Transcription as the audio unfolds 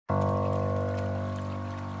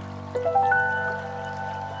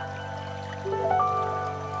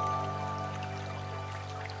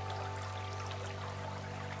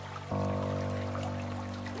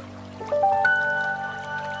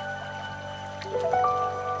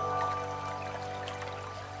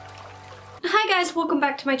Hi guys, welcome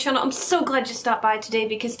back to my channel. I'm so glad you stopped by today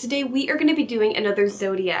because today we are going to be doing another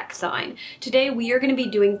zodiac sign. Today we are going to be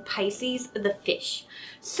doing Pisces, the fish.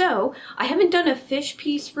 So, I haven't done a fish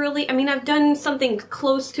piece really. I mean, I've done something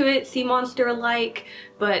close to it, sea monster-like,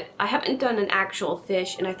 but I haven't done an actual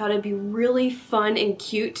fish, and I thought it'd be really fun and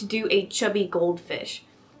cute to do a chubby goldfish.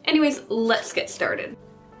 Anyways, let's get started.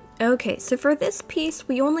 Okay, so for this piece,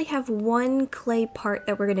 we only have one clay part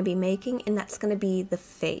that we're going to be making, and that's going to be the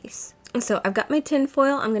face. So I've got my tin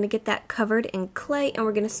foil, I'm going to get that covered in clay, and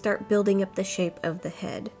we're going to start building up the shape of the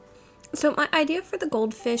head. So my idea for the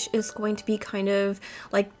goldfish is going to be kind of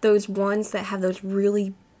like those ones that have those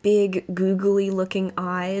really big googly looking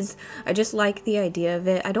eyes. I just like the idea of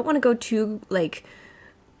it. I don't want to go too like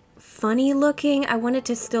funny looking. I want it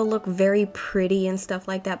to still look very pretty and stuff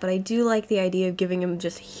like that, but I do like the idea of giving him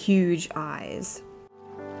just huge eyes.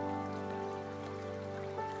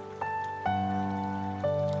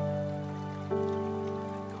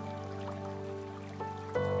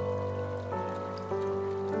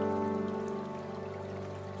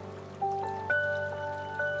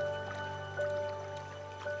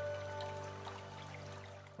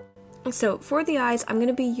 So for the eyes, I'm going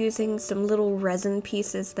to be using some little resin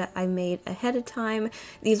pieces that I made ahead of time.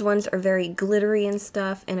 These ones are very glittery and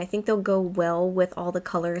stuff, and I think they'll go well with all the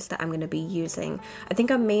colors that I'm going to be using. I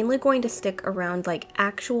think I'm mainly going to stick around like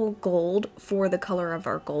actual gold for the color of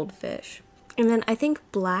our goldfish. And then I think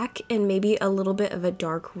black and maybe a little bit of a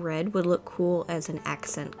dark red would look cool as an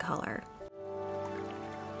accent color.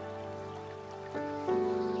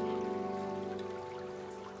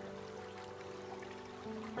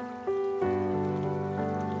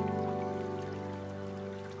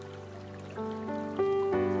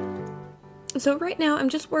 So right now I'm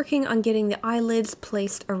just working on getting the eyelids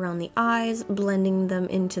placed around the eyes, blending them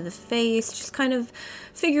into the face, just kind of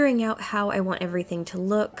figuring out how I want everything to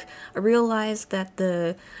look. I realized that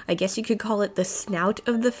I guess you could call it the snout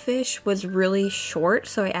of the fish was really short,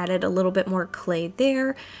 so I added a little bit more clay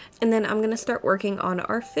there. And then I'm going to start working on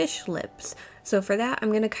our fish lips. So for that, I'm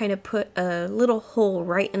going to kind of put a little hole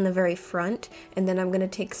right in the very front, and then I'm going to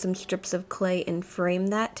take some strips of clay and frame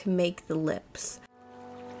that to make the lips.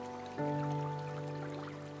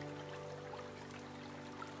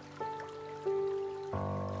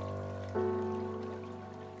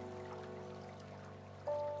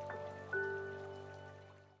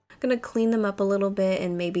 Gonna clean them up a little bit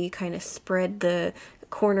and maybe kind of spread the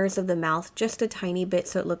corners of the mouth just a tiny bit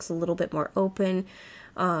so it looks a little bit more open,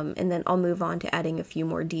 and then I'll move on to adding a few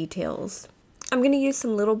more details. I'm going to use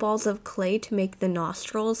some little balls of clay to make the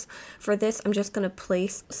nostrils. For this, I'm just going to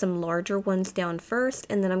place some larger ones down first,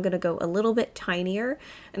 and then I'm going to go a little bit tinier,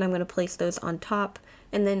 and I'm going to place those on top,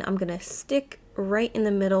 and then I'm going to stick right in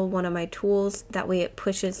the middle one of my tools. That way it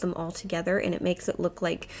pushes them all together, and it makes it look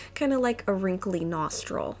like kind of like a wrinkly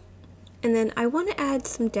nostril. And then I want to add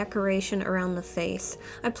some decoration around the face.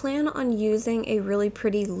 I plan on using a really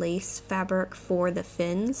pretty lace fabric for the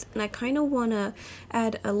fins, and I kind of want to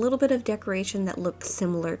add a little bit of decoration that looks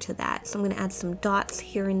similar to that. So I'm going to add some dots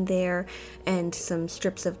here and there and some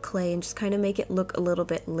strips of clay and just kind of make it look a little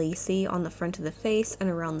bit lacy on the front of the face and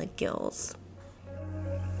around the gills.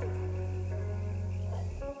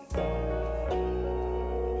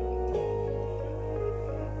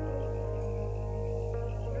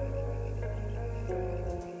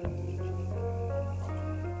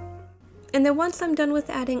 And then once I'm done with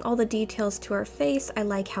adding all the details to our face, I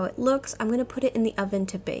like how it looks, I'm going to put it in the oven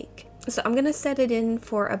to bake. So I'm going to set it in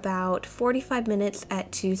for about 45 minutes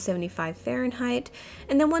at 275 Fahrenheit,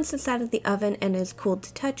 and then once it's out of the oven and is cooled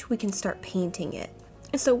to touch, we can start painting it.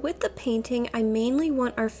 So with the painting, I mainly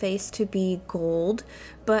want our face to be gold,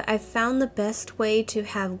 but I found the best way to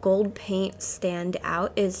have gold paint stand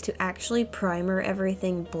out is to actually primer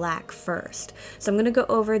everything black first. So I'm going to go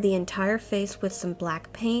over the entire face with some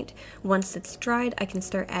black paint. Once it's dried, I can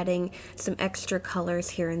start adding some extra colors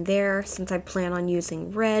here and there. Since I plan on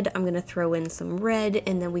using red, I'm going to throw in some red,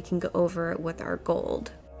 and then we can go over it with our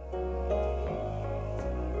gold.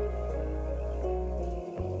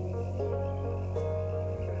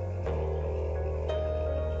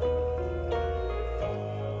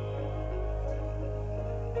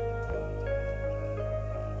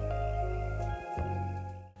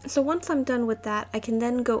 So once I'm done with that, I can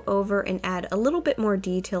then go over and add a little bit more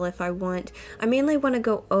detail if I want. I mainly want to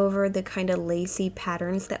go over the kind of lacy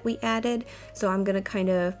patterns that we added, so I'm going to kind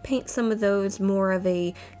of paint some of those more of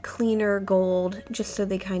a cleaner gold, just so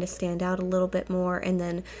they kind of stand out a little bit more, and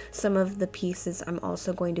then some of the pieces I'm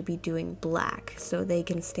also going to be doing black, so they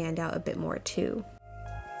can stand out a bit more too.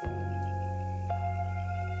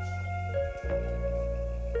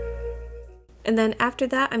 And then after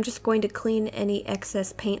that, I'm just going to clean any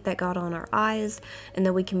excess paint that got on our eyes, and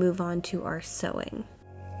then we can move on to our sewing.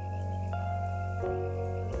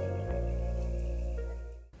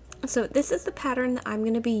 So this is the pattern that I'm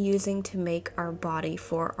going to be using to make our body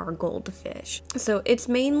for our goldfish. So it's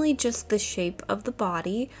mainly just the shape of the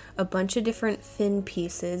body, a bunch of different fin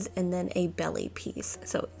pieces, and then a belly piece.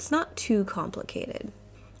 So it's not too complicated.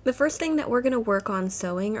 The first thing that we're going to work on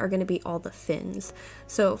sewing are going to be all the fins.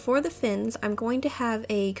 So for the fins, I'm going to have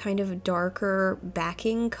a kind of darker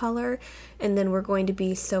backing color, and then we're going to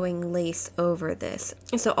be sewing lace over this.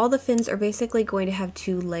 So all the fins are basically going to have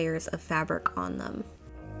 2 layers of fabric on them.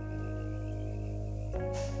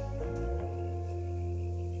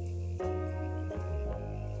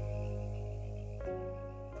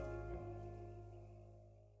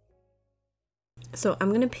 So I'm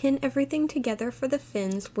going to pin everything together for the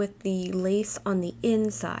fins with the lace on the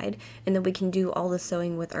inside, and then we can do all the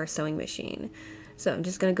sewing with our sewing machine. So I'm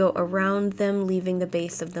just going to go around them, leaving the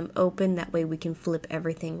base of them open, that way we can flip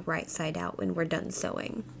everything right side out when we're done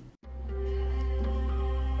sewing.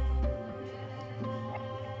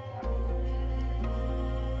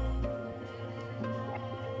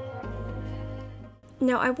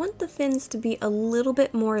 Now I want the fins to be a little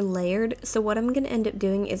bit more layered, so what I'm going to end up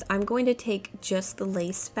doing is I'm going to take just the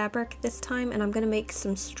lace fabric this time, and I'm going to make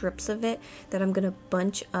some strips of it that I'm going to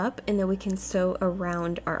bunch up, and then we can sew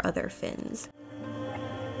around our other fins.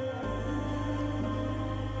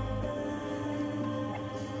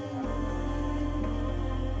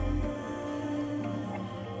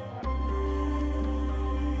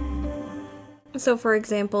 So for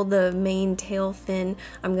example, the main tail fin,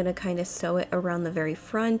 I'm going to kind of sew it around the very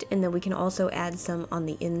front, and then we can also add some on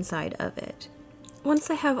the inside of it. Once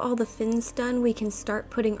I have all the fins done, we can start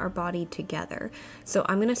putting our body together. So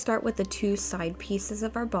I'm going to start with the 2 side pieces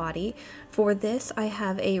of our body. For this, I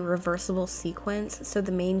have a reversible sequence, so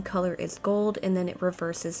the main color is gold, and then it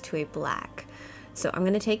reverses to a black. So I'm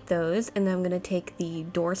going to take those, and then I'm going to take the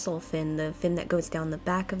dorsal fin, the fin that goes down the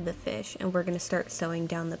back of the fish, and we're going to start sewing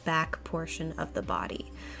down the back portion of the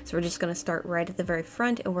body. So we're just going to start right at the very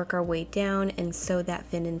front and work our way down and sew that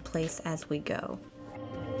fin in place as we go.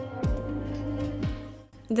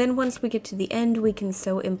 Then once we get to the end, we can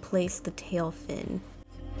sew in place the tail fin.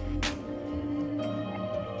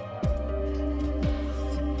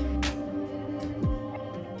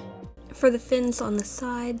 For the fins on the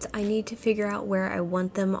sides, I need to figure out where I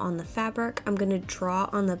want them on the fabric. I'm going to draw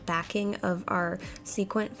on the backing of our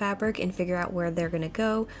sequin fabric and figure out where they're going to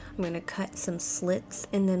go. I'm going to cut some slits,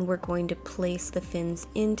 and then we're going to place the fins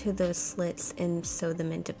into those slits and sew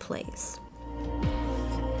them into place.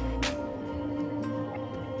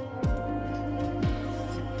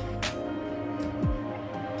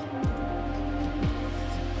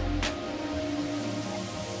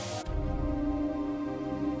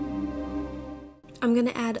 I'm going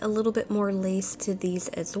to add a little bit more lace to these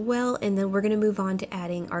as well, and then we're going to move on to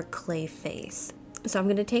adding our clay face. So I'm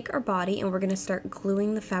going to take our body and we're going to start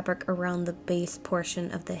gluing the fabric around the base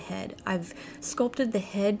portion of the head. I've sculpted the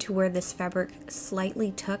head to where this fabric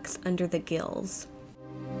slightly tucks under the gills.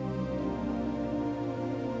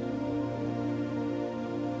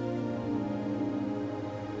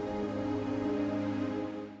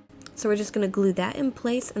 So we're just going to glue that in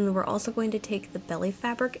place, and then we're also going to take the belly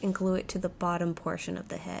fabric and glue it to the bottom portion of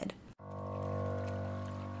the head.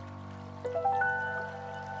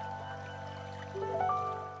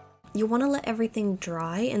 You want to let everything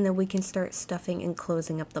dry, and then we can start stuffing and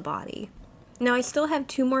closing up the body. Now I still have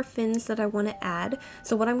 2 more fins that I want to add,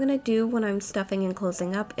 so what I'm going to do when I'm stuffing and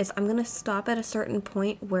closing up is I'm going to stop at a certain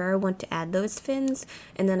point where I want to add those fins,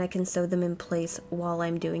 and then I can sew them in place while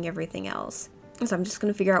I'm doing everything else. So I'm just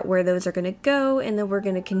going to figure out where those are going to go, and then we're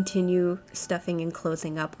going to continue stuffing and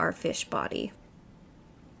closing up our fish body.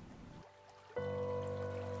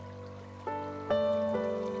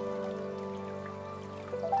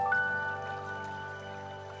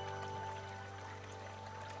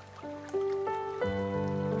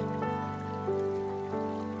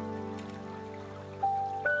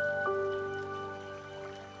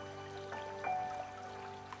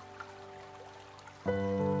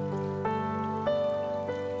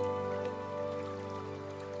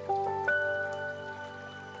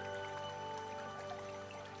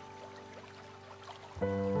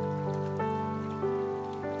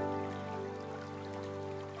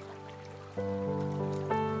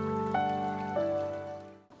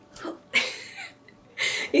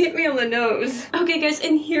 He hit me on the nose. Okay guys,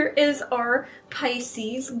 and here is our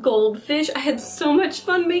Pisces goldfish. I had so much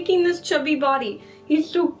fun making this chubby body. He's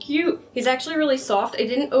so cute. He's actually really soft. I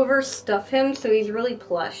didn't overstuff him, so he's really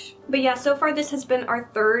plush. But yeah, so far this has been our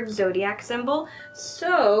third zodiac symbol.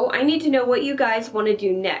 So I need to know what you guys want to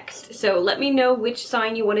do next. So let me know which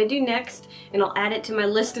sign you want to do next, and I'll add it to my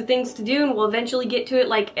list of things to do, and we'll eventually get to it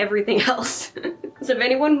like everything else. So if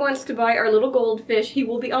anyone wants to buy our little goldfish, he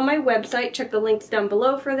will be on my website. Check the links down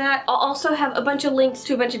below for that. I'll also have a bunch of links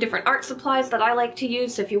to a bunch of different art supplies that I like to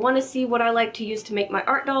use. So if you want to see what I like to use to make my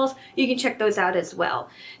art dolls, you can check those out as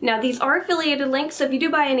well. Now these are affiliated links, so if you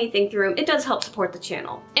do buy anything through them, it does help support the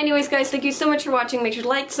channel. Anyways guys, thank you so much for watching. Make sure to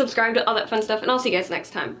like, subscribe, to all that fun stuff, and I'll see you guys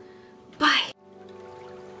next time. Bye!